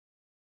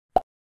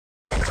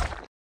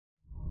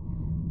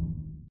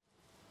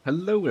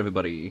Hello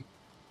everybody,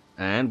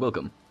 and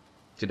welcome.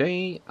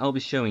 Today I'll be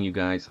showing you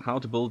guys how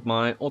to build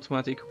my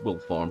automatic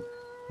wolf farm,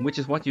 which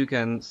is what you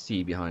can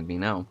see behind me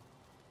now.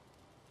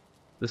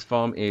 This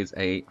farm is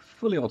a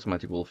fully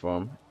automatic wolf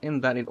farm,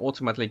 in that it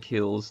automatically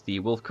kills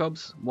the wolf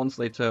cubs once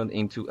they turn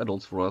into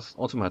adults for us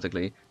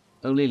automatically,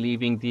 only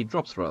leaving the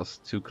drops for us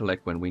to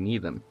collect when we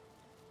need them.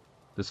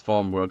 This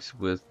farm works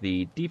with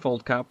the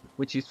default cap,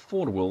 which is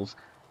 4 wolves,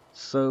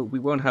 so we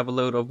won't have a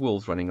load of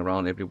wolves running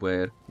around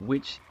everywhere,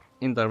 which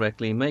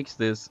indirectly makes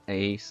this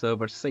a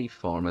server safe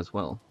farm as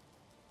well.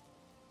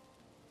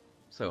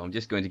 So I'm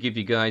just going to give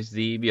you guys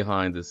the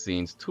behind the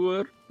scenes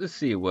tour to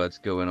see what's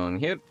going on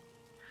here.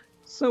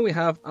 So we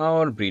have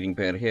our breeding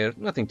pair here,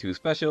 nothing too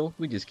special,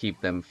 we just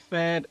keep them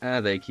fed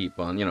and they keep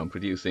on,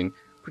 producing.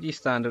 Pretty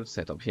standard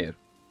setup here.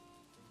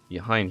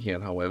 Behind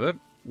here, however,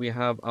 we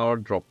have our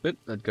drop bit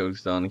that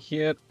goes down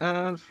here,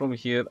 and from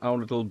here our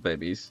little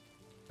babies,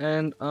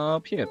 and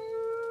up here.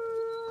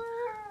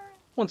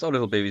 Once our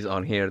little babies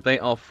are here, they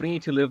are free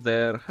to live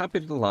their happy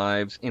little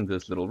lives in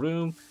this little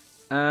room,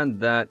 and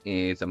that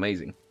is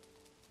amazing.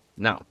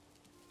 Now,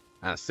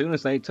 as soon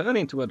as they turn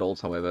into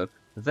adults, however,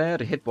 their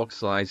hitbox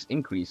size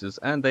increases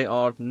and they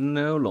are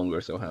no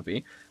longer so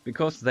happy,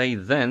 because they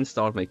then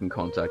start making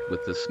contact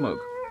with the smoke.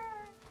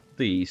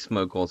 The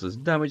smoke causes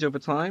damage over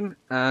time,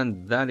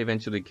 and that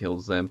eventually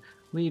kills them,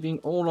 leaving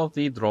all of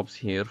the drops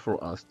here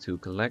for us to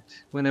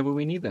collect whenever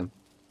we need them.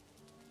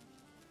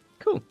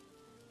 Cool.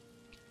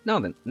 Now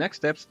then, next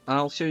steps,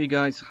 I'll show you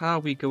guys how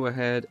we go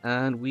ahead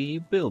and we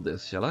build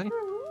this, shall I?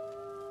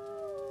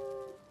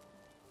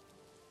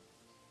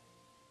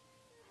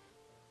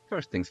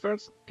 First things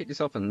first, get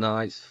yourself a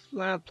nice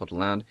flat plot of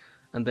land,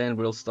 and then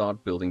we'll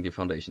start building the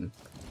foundation.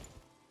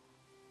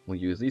 We'll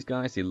use these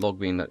guys, the log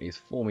beam that is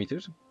 4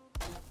 meters.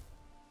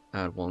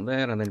 Add one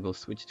there, and then we'll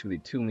switch to the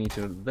 2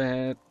 meter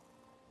there.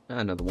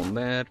 Another one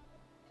there.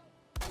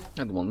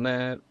 Another one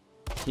there.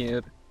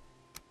 Here.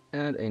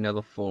 And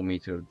another 4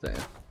 meter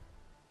there.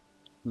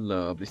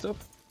 Lovely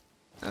stuff.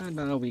 And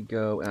now we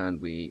go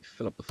and we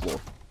fill up the floor.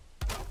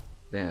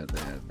 There,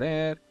 there,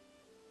 there.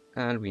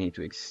 And we need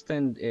to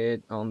extend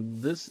it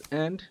on this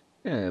end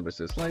ever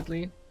so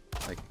slightly.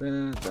 Like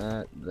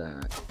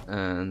that,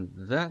 and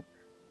that.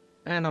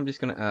 And I'm just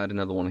going to add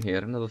another one here,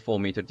 another 4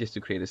 meter, just to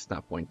create a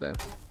snap point there.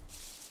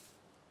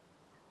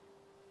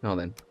 Now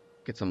then,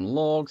 get some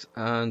logs,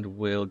 and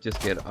we'll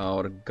just get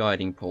our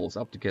guiding poles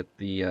up to get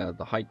the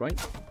height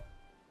right.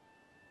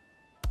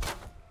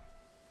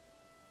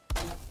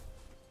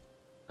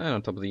 And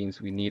on top of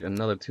these, we need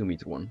another 2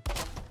 meter one.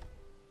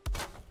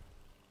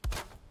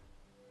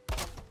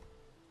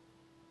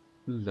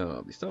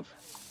 Lovely stuff.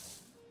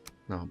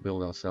 Now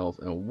build ourselves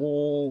a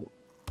wall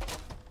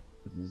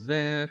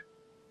there.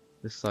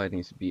 This side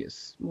needs to be a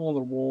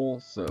smaller wall,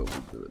 so we'll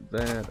do it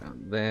there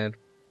and there.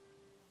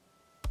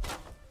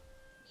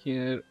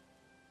 Here,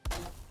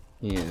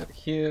 here,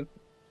 here,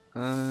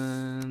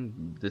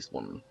 and this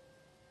one.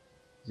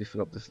 Just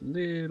fill up this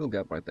little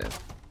gap right there.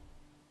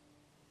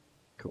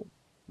 Cool.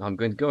 Now I'm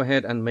going to go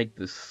ahead and make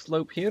this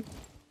slope here.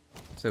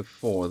 So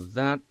for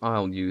that,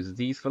 I'll use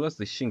these fellas,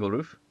 the shingle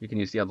roof. You can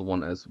use the other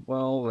one as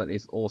well. That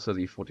is also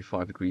the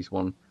 45 degrees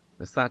one,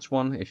 the thatch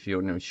one, if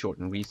you're short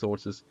in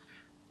resources.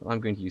 But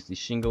I'm going to use the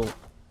shingle.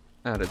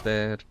 Add it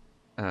there,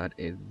 add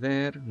it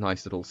there.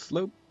 Nice little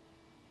slope.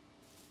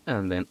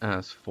 And then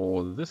as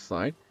for this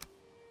side,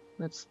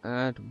 let's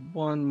add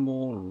one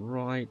more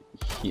right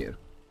here.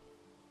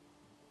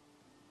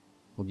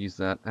 We'll use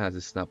that as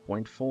a snap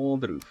point for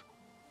the roof.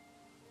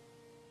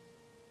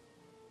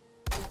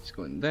 Just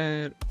go in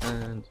there,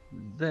 and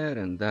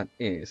that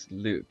is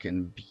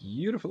looking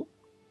beautiful.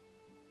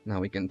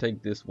 Now we can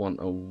take this one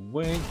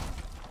away,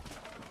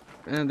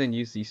 and then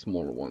use these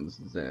smaller ones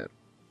there.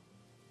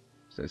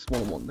 So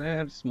smaller one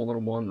there, smaller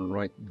one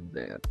right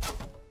there.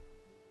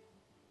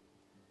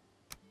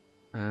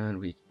 And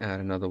we add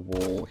another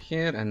wall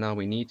here, and now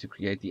we need to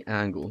create the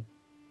angle.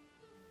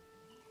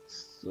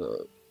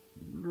 So,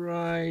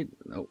 right,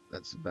 no,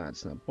 that's a bad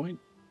snap point.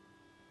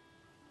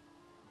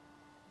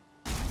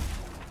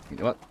 You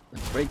know what,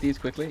 let's break these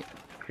quickly,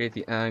 create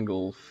the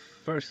angle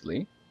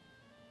firstly.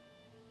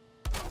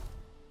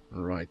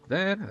 Right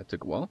there, that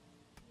took a while.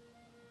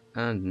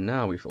 And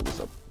now we fill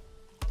this up.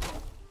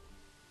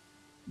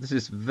 This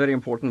is very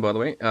important, by the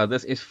way.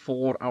 This is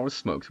for our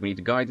smoke, so we need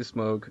to guide the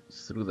smoke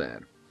through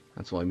there.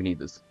 That's why we need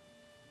this.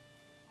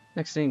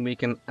 Next thing, we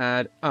can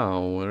add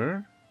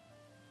our...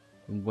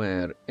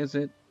 Where is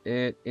it?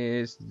 It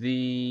is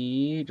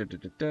the...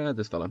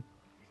 this fella.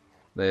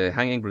 The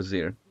hanging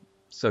brazier.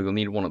 So you'll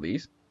need one of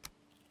these.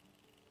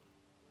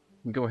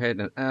 Go ahead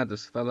and add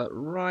this fella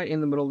right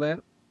in the middle there.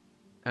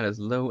 And as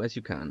low as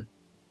you can.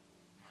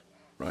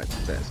 Right,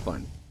 there's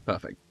fine.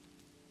 Perfect.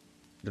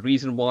 The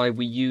reason why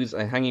we use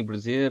a hanging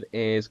brazier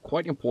is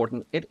quite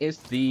important. It is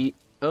the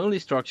only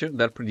structure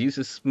that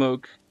produces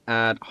smoke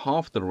at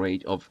half the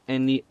rate of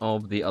any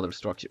of the other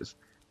structures.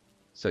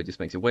 So it just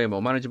makes it way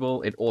more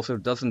manageable. It also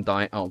doesn't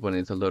die out when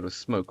there's a load of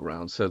smoke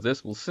around. So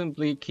this will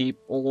simply keep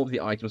all of the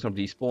items from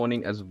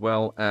despawning, as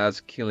well as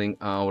killing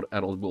our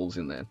adult wolves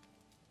in there.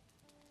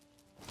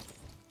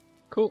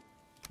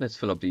 Let's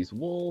fill up these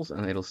walls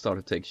and it'll start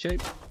to take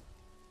shape.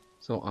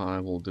 So I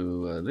will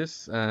do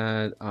this,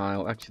 and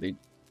I'll actually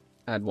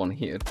add one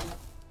here.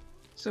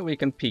 So we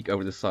can peek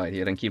over the side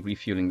here and keep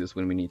refueling this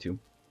when we need to.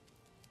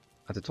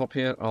 At the top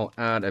here, I'll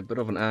add a bit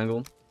of an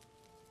angle.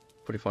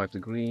 45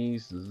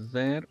 degrees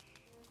there.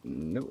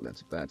 No,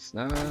 that's a bad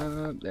snap.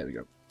 There we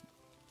go.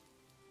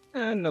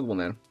 And another one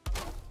there.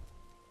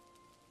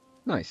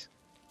 Nice.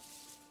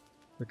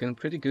 Looking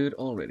pretty good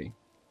already.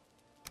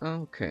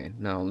 Okay,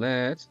 now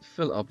let's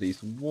fill up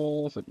these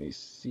walls. Let me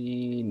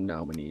see.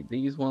 Now we need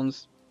these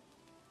ones.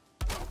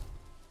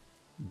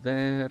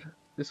 There.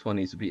 This one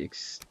needs to be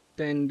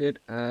extended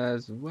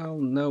as well.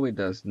 No, it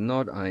does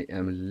not. I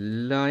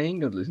am lying.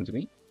 Don't listen to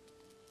me.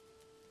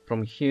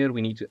 From here,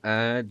 we need to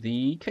add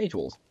the cage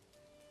walls.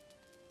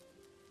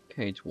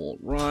 Cage wall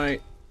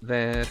right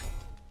there,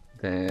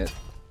 there,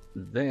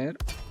 there,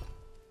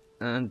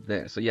 and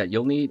there. So yeah,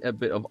 you'll need a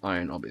bit of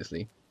iron,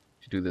 obviously,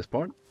 to do this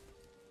part.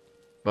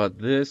 But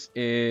this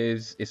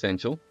is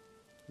essential.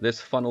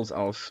 This funnels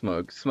our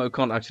smoke. Smoke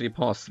can't actually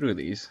pass through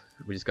these,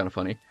 which is kind of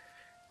funny.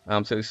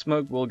 So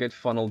smoke will get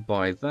funneled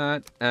by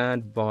that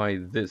and by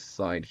this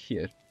side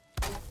here,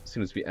 as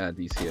soon as we add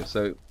these here.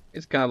 So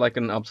it's kind of like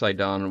an upside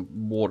down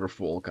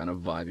waterfall kind of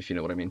vibe, if you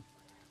know what I mean.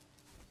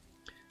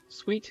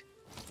 Sweet.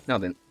 Now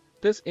then,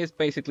 this is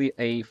basically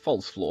a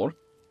false floor.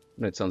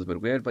 I know it sounds a bit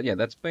weird, but yeah,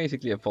 that's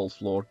basically a false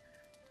floor,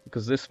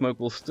 because this smoke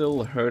will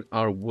still hurt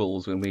our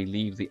wolves when we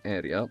leave the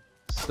area.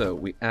 So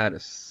we add a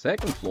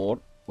second floor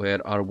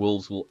where our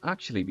wolves will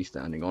actually be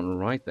standing on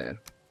right there.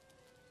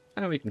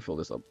 And we can fill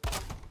this up.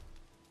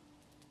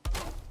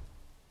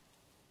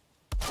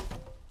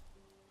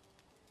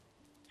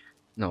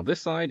 Now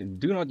this side,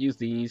 do not use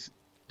these.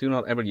 Do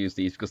not ever use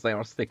these because they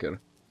are thicker.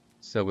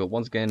 So we'll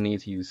once again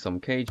need to use some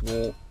cage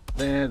wall.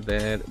 There,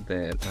 there,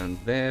 there, and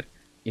there.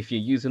 If you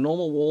use a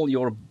normal wall,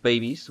 your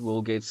babies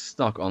will get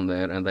stuck on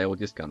there and they will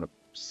just kind of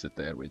sit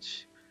there,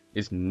 which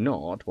is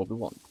not what we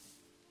want.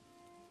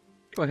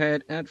 Go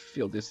ahead and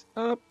fill this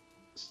up.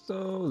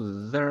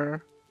 So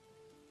there.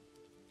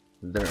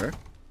 There.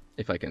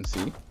 If I can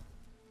see.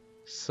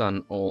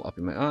 Sun all up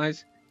in my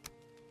eyes.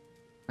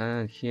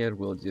 And here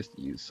we'll just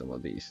use some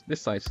of these.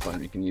 This side's fine,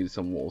 we can use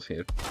some walls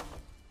here.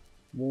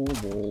 Wall,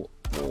 wall,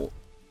 wall,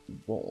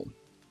 wall.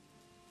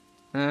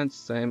 And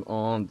same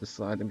on the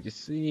side, let me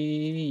just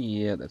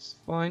see. Yeah, that's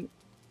fine.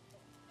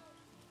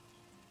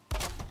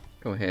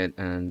 Go ahead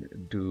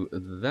and do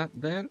that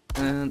there,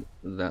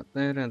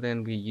 and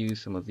then we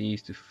use some of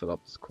these to fill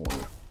up this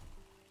corner.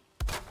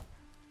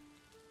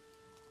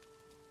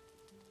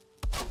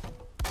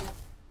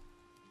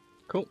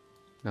 Cool.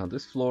 Now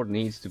this floor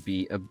needs to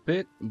be a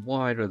bit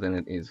wider than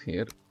it is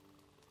here.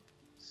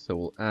 So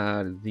we'll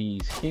add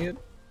these here,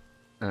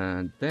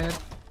 and there,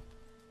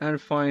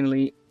 and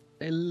finally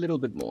a little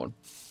bit more.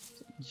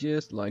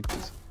 Just like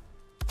this.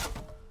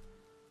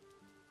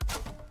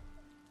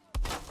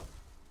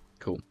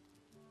 Cool.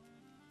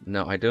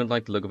 Now I don't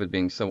like the look of it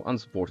being so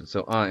unsupported,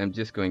 so I am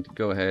just going to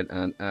go ahead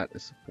and add a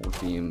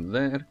support beam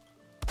there,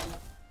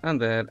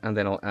 and then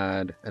I'll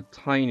add a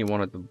tiny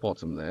one at the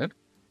bottom there.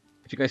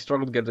 If you guys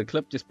struggle to get the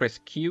clip, just press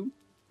Q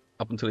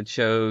up until it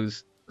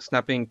shows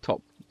snapping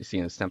top. You see,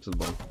 and it snaps at the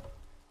bottom.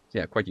 So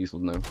yeah, quite useful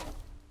to know.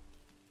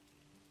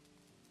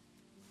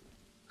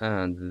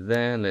 And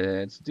then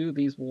let's do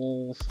these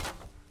walls.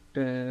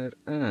 There,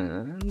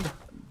 and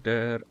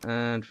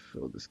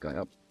fill this guy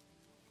up.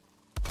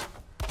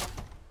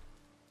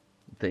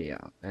 There,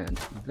 and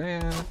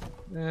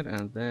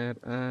there,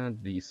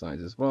 and these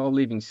sides as well,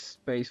 leaving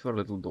space for a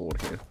little door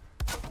here.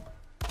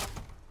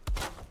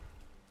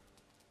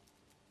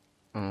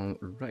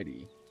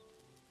 Alrighty.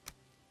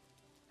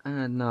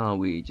 And now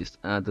we just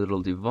add the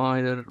little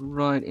divider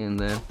right in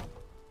there.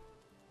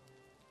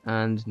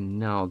 And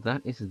now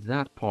that is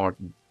that part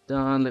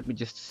done. Let me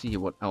just see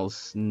what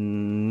else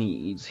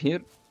needs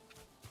here.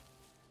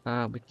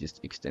 We just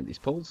extend these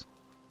poles.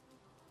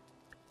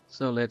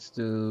 So let's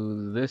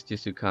do this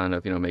just to kind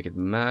of, make it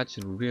match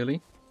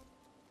really.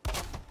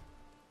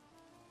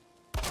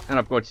 And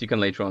of course you can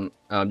later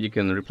on, you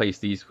can replace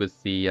these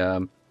with the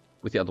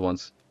other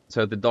ones.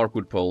 So the dark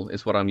wood pole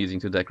is what I'm using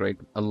to decorate,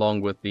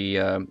 along with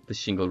the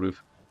shingle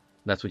roof.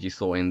 That's what you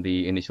saw in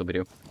the initial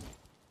video.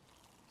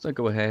 So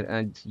go ahead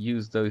and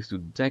use those to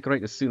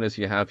decorate as soon as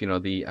you have,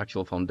 the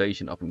actual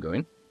foundation up and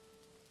going.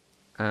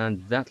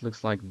 And that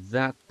looks like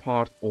that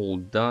part all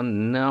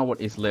done. Now what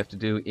is left to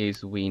do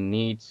is we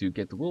need to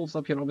get the wolves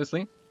up here,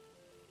 obviously.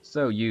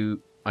 So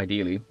you,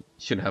 ideally,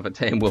 should have a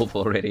tame wolf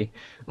already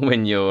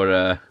when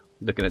you're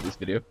looking at this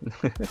video.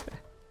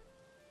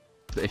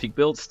 So if you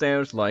build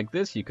stairs like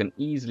this, you can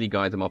easily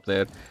guide them up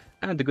there.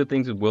 And the good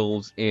thing with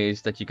wolves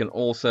is that you can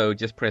also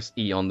just press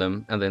E on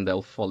them and then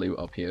they'll follow you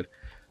up here.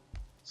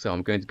 So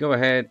I'm going to go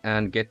ahead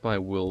and get my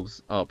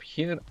wolves up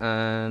here,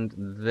 and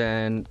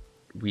then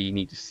we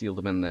need to seal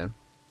them in there.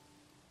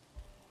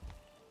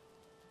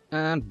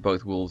 And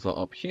both wolves are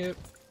up here.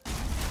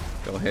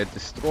 Go ahead,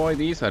 destroy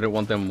these. I don't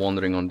want them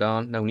wandering on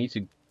down. Now we need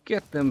to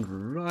get them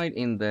right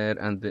in there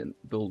and then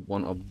build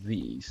one of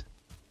these.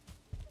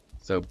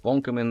 So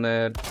bonk them in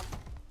there,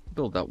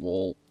 build that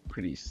wall,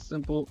 Pretty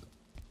simple.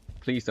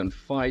 Please don't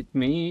fight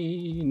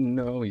me.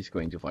 No, he's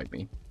going to fight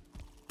me.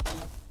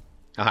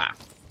 Aha!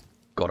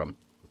 Got him.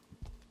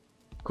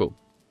 Cool.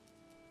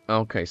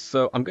 Okay,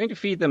 so I'm going to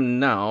feed them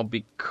now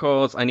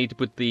because I need to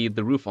put the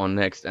roof on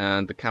next,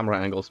 and the camera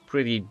angle's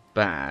pretty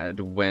bad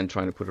when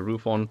trying to put a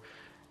roof on.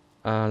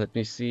 Let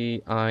me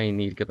see. I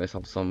need to get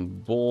myself some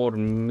boar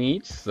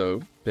meat, so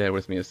bear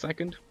with me a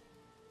second.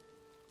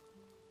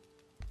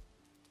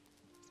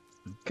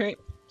 Okay,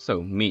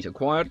 so meat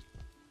acquired.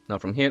 Now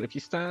from here, if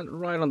you stand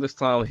right on this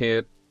tile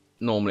here,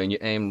 normally, and you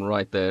aim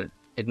right there,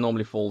 it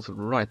normally falls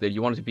right there.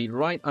 You want it to be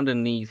right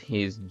underneath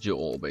his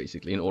jaw,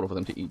 basically, in order for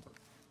them to eat.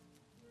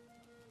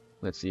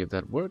 Let's see if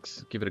that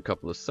works. Give it a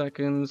couple of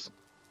seconds.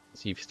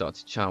 See if he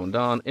starts chowing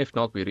down. If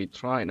not, we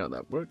retry. No,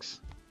 that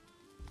works.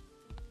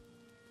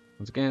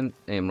 Once again,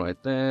 aim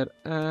right there,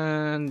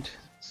 and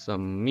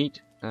some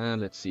meat, and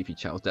let's see if he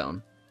chows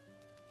down.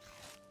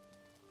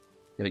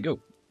 There we go.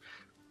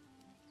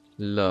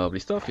 Lovely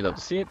stuff, you love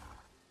to see it.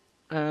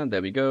 And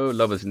there we go,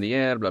 lovers in the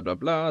air, blah blah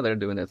blah, they're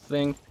doing their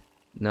thing.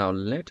 Now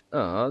let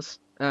us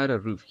add a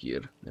roof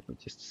here. Let me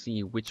just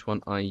see which one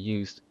I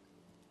used.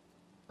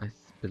 I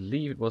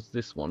believe it was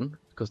this one,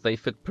 because they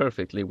fit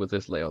perfectly with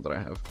this layout that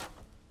I have.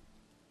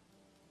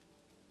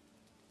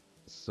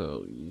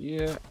 So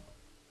yeah,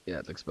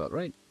 it looks about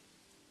right.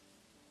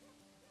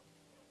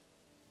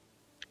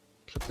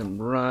 Clip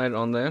them right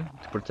on there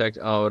to protect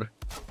our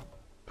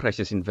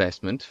precious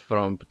investment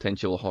from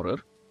potential horror.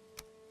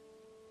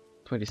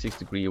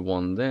 26-degree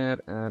one there,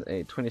 and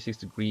a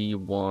 26-degree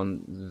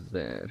one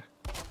there.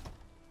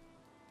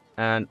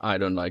 And I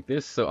don't like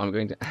this, so I'm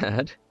going to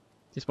add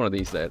just one of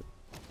these there.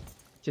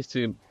 Just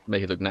to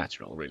make it look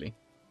natural, really.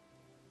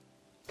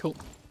 Cool.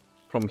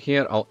 From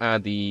here, I'll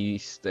add the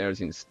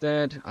stairs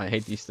instead. I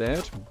hate these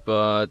stairs,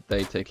 but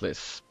they take less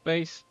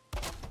space.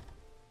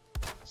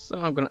 So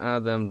I'm gonna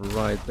add them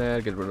right there,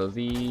 get rid of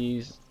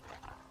these,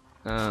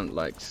 and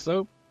like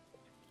so.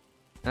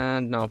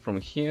 And now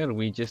from here,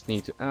 we just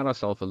need to add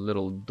ourselves a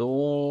little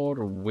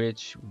door,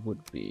 which would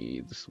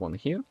be this one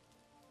here.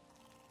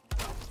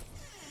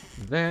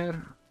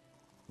 There.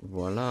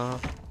 Voila.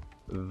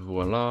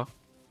 Voila.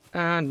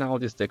 And now I'll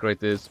just decorate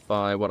this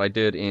by what I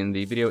did in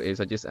the video is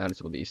I just added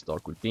some of these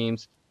dark wood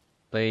beams.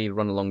 They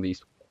run along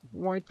these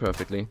quite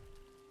perfectly.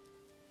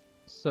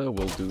 So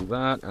we'll do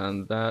that,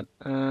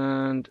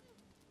 and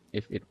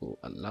if it will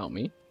allow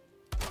me.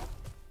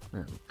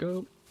 There we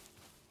go.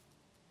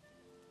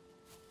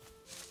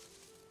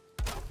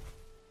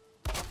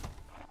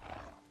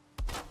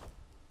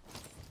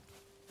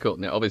 Cool.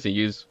 Now obviously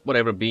use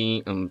whatever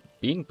beams,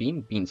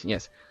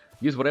 yes.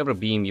 Use whatever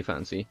beam you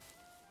fancy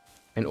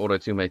in order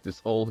to make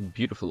this all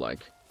beautiful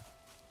like.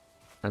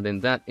 And then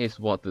that is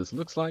what this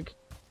looks like.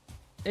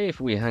 If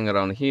we hang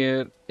around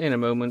here in a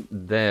moment,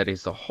 there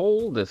is a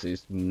hole. This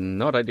is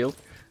not ideal.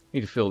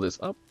 Need to fill this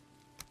up.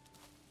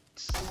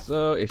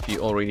 So if you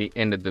already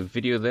ended the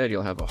video there,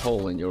 you'll have a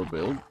hole in your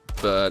build.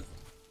 But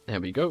there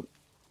we go.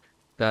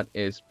 That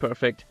is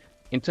perfect.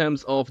 In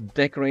terms of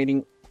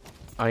decorating,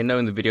 I know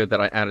in the video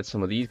that I added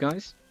some of these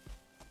guys,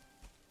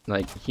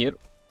 like here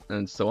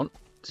and so on,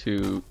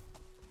 to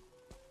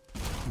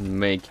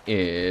make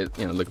it,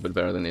 you know, look a bit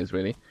better than it is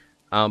really.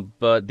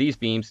 But these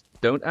beams,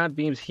 don't add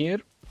beams here.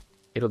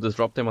 It'll just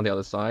drop them on the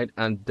other side,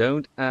 and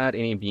don't add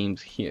any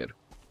beams here.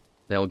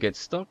 They'll get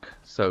stuck.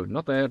 So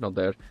not there, not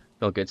there.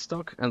 They'll get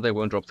stuck and they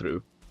won't drop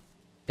through.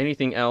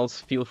 Anything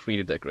else, feel free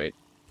to decorate.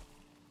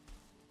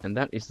 And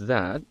that is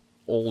that.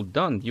 All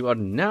done. You are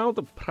now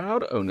the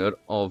proud owner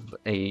of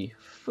a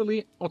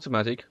fully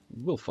automatic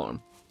wolf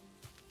farm.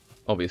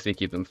 Obviously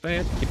keep them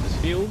fed, keep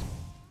this fueled,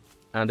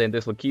 and then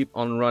this will keep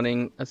on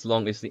running as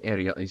long as the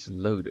area is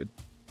loaded.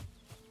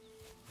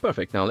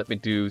 Perfect. Now let me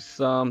do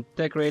some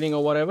decorating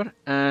or whatever,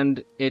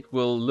 and it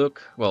will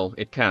look, well,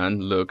 it can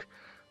look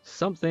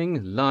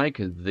something like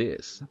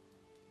this.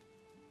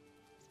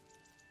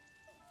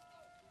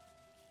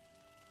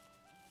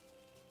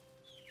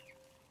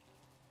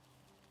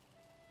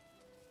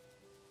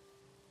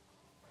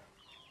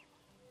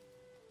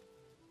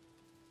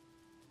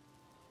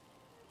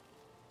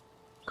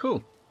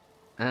 Cool.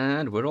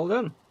 And we're all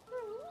done.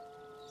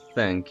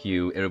 Thank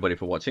you everybody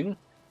for watching.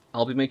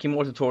 I'll be making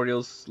more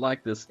tutorials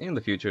like this in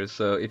the future,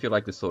 so if you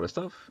like this sort of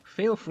stuff,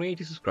 feel free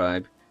to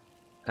subscribe.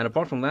 And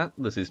apart from that,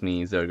 this is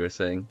me, Zerger,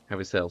 saying have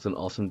yourselves an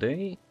awesome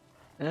day,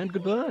 and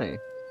goodbye.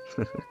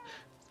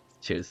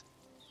 Cheers.